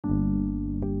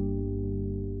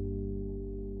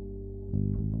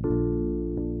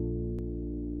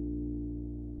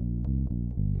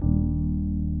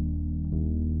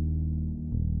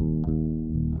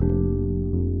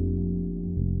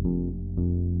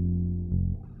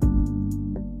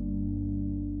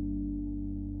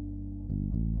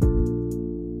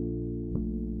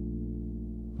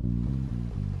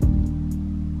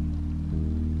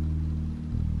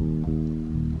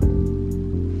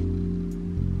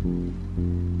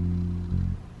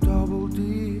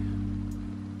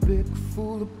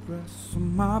breasts of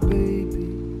my baby.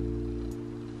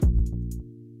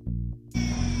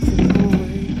 Trip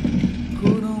away,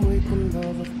 couldn't wait to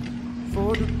love her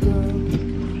for the girl.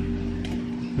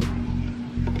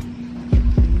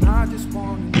 And I just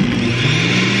wanted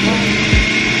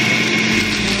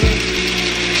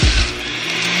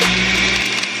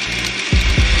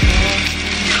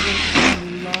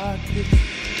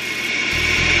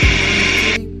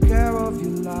take care of you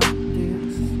like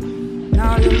this.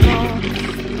 Now you're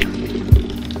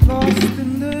lost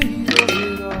in the heat of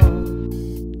it all.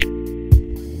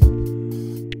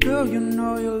 Girl, you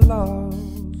know you're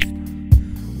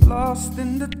lost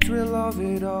in the thrill of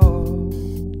it all.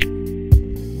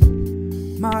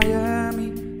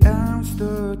 Miami,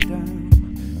 Amsterdam,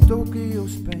 Tokyo,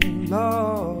 Spain,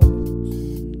 lost.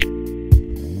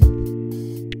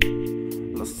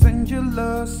 Los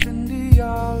Angeles,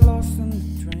 India, lost in the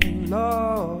train,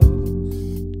 lost.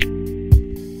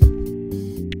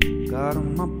 Got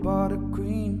on my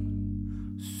buttercream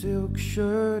silk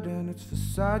shirt and it's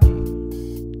Versace.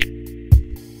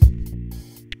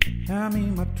 Hand me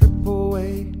my trip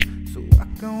away so I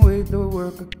can wait the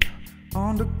work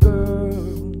on the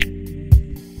girl.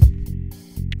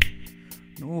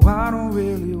 No, I don't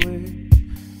really wish,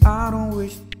 I don't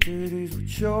wish the titties would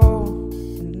show.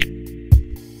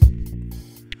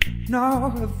 No,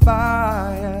 have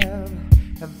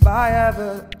I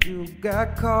ever you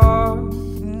got caught?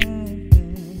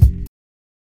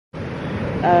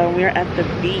 We're at the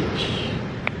beach.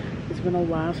 It's been a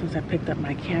while since I picked up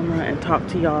my camera and talked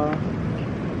to y'all.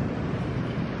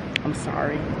 I'm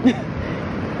sorry.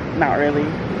 Not really,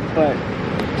 but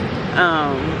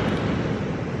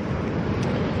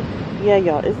yeah,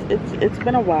 y'all, it's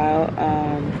been a while.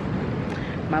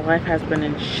 My life has been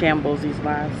in shambles these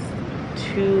last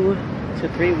 2 to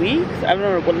 3 weeks. I don't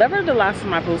know, whatever the last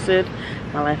time I posted,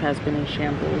 my life has been in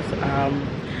shambles.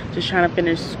 Just trying to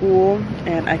finish school,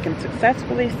 and I can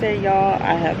successfully say, y'all,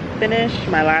 I have finished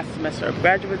my last semester of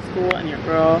graduate school, and your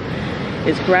girl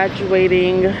is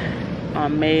graduating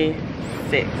on May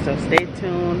 6th. So stay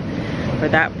tuned for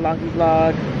that vloggy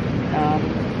vlog.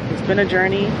 It's been a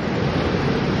journey,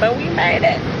 but we made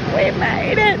it. We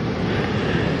made it.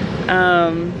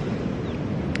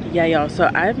 Yeah, y'all, so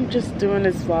I'm just doing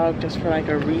this vlog just for like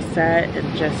a reset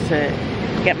and just to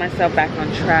get myself back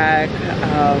on track.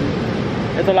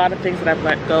 There's a lot of things that I've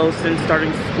let go since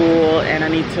starting school, and I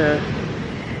need to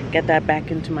get that back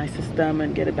into my system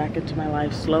and get it back into my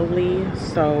life slowly.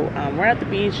 So we're at the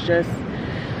beach just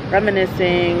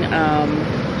reminiscing,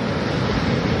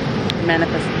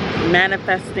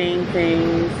 manifesting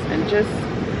things, and just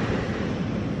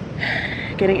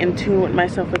getting in tune with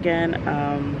myself again.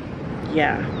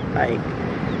 Yeah, like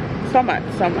so much.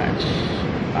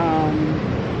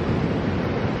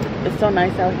 It's so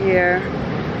nice out here.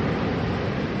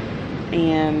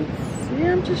 And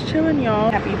yeah, I'm just chilling,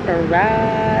 y'all. Happy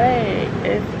Friday.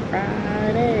 It's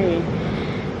Friday.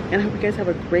 And I hope you guys have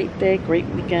a great day, great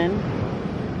weekend.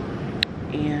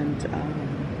 And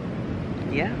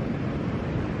yeah.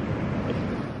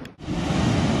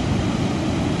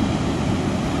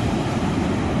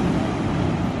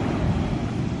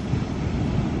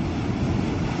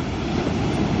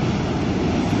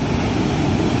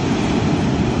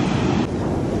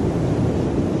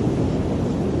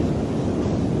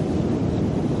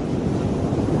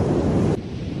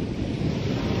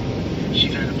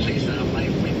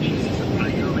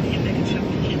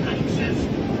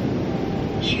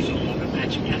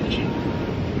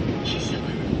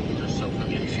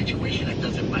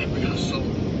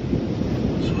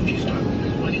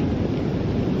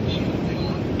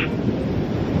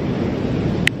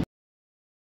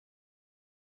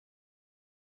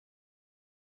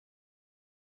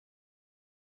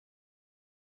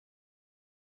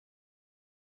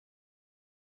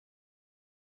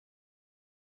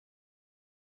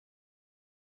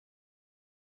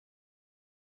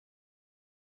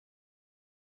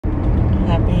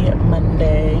 Happy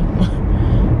Monday.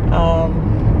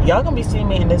 Y'all gonna be seeing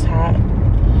me in this hat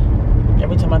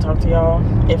every time I talk to y'all,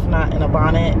 if not in a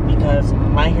bonnet, because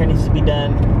my hair needs to be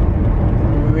done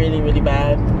really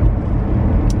bad,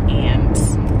 and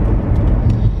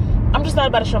I'm just not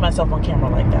about to show myself on camera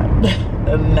like that.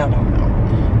 No.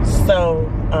 So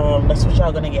that's what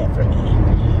y'all gonna get from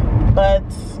me. But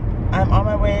I'm on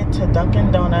my way to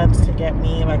Dunkin' Donuts to get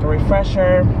me like a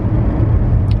refresher.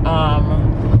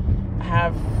 I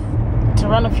have to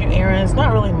run a few errands,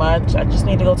 not really much. I just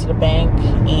need to go to the bank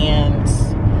and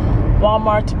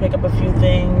Walmart to pick up a few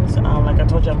things. Like I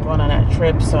told you, I'm going on that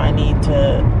trip, so I need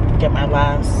to get my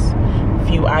last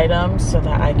few items so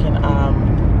that I can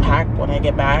pack when I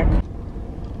get back.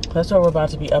 That's what we're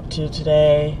about to be up to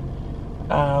today.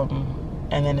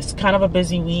 And then it's kind of a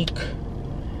busy week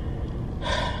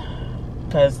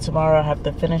because tomorrow I have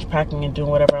to finish packing and doing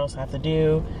whatever else I have to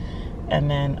do.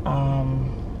 And then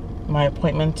my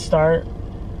appointments start.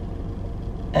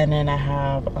 And then I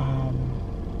have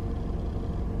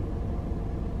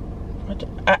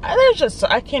there's just,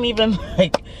 I can't even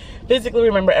like physically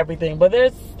remember everything, but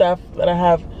there's stuff that I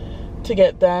have to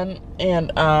get done,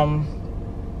 and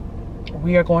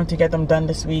we are going to get them done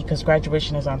this week because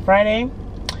graduation is on Friday.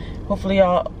 Hopefully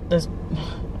y'all, this,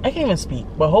 I can't even speak,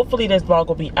 but hopefully this vlog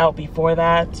will be out before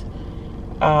that,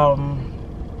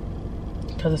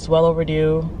 because it's well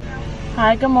overdue.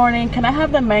 Hi, good morning. Can I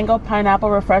have the mango pineapple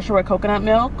refresher with coconut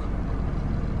milk?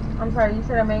 I'm sorry, you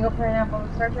said a mango pineapple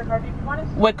refresher. How do you want it?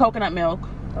 With coconut milk.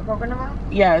 A coconut milk?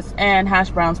 Yes, and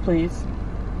hash browns, please.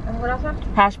 And what else?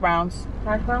 Hash browns.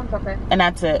 Hash browns? Okay. And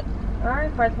that's it.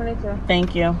 Alright, $5.22.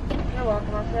 Thank you. You're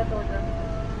welcome. I'll see you at the window.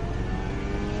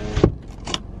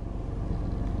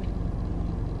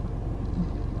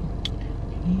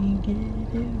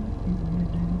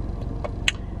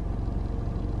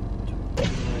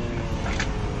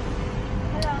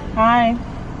 Hello. Hi.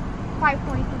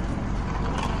 5.22.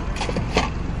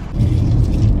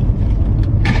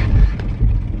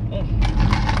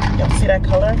 Y'all see that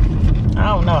color? I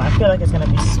don't know. I feel like it's gonna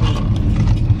be sweet.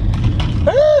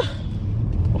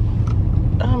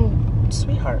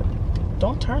 Sweetheart,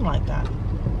 don't turn like that.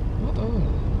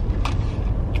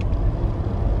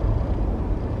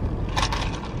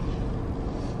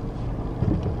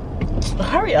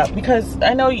 Hurry up, because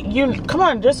I know you. Come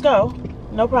on, just go.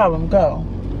 No problem, go.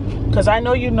 Because I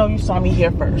know you saw me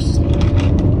here first.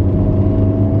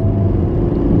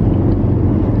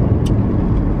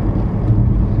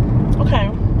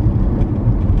 Okay.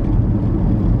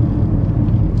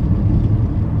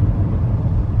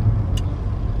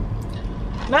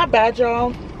 Not bad,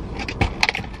 y'all.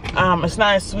 It's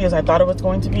not as sweet as I thought it was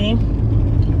going to be,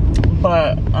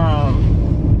 but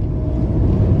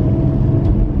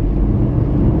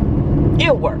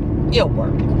it'll work. It'll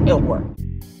work. It'll work.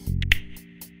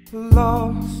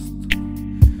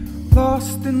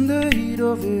 Lost in the heat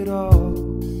of it all.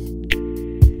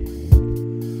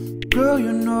 Girl,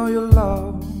 you know you're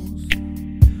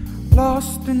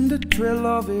lost in the thrill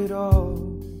of it all.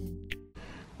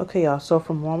 Okay, y'all, so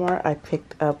from Walmart, I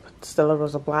picked up Stella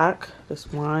Rosa Black,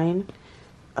 this wine.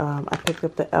 I picked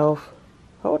up the e.l.f.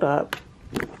 Hold up.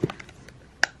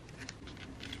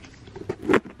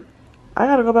 I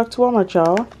gotta go back to Walmart,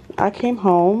 y'all. I came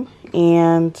home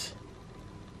and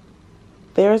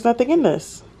there's nothing in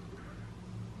this.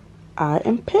 I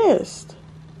am pissed.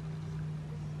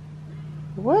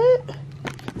 What?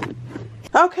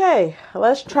 Okay,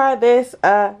 let's try this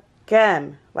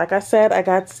again. Like I said, I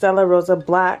got Stella Rosa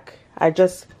Black. I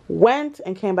just went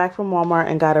and came back from Walmart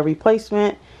and got a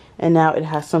replacement, and now it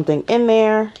has something in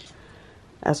there.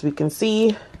 As we can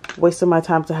see, wasted my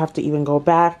time to have to even go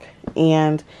back.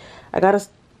 And I got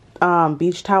a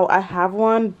beach towel. I have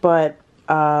one, but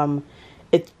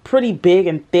it's pretty big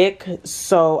and thick,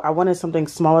 so I wanted something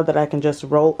smaller that I can just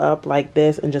roll up like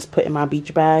this and just put in my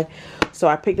beach bag. So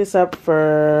I picked this up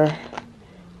for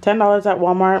 $10 at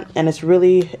Walmart, and it's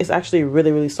actually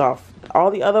really soft. All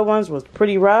the other ones was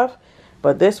pretty rough,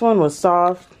 but this one was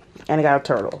soft, and it got a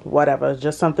turtle. Whatever, it's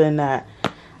just something that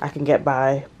I can get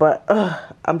by. But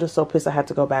I'm just so pissed I had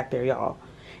to go back there, y'all.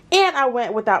 And I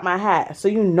went without my hat, so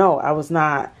you know I was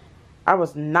not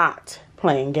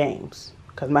playing games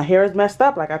because my hair is messed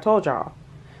up, like I told y'all.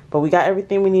 But we got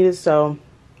everything we needed, so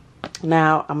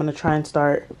now I'm gonna try and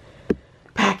start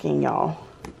packing, y'all.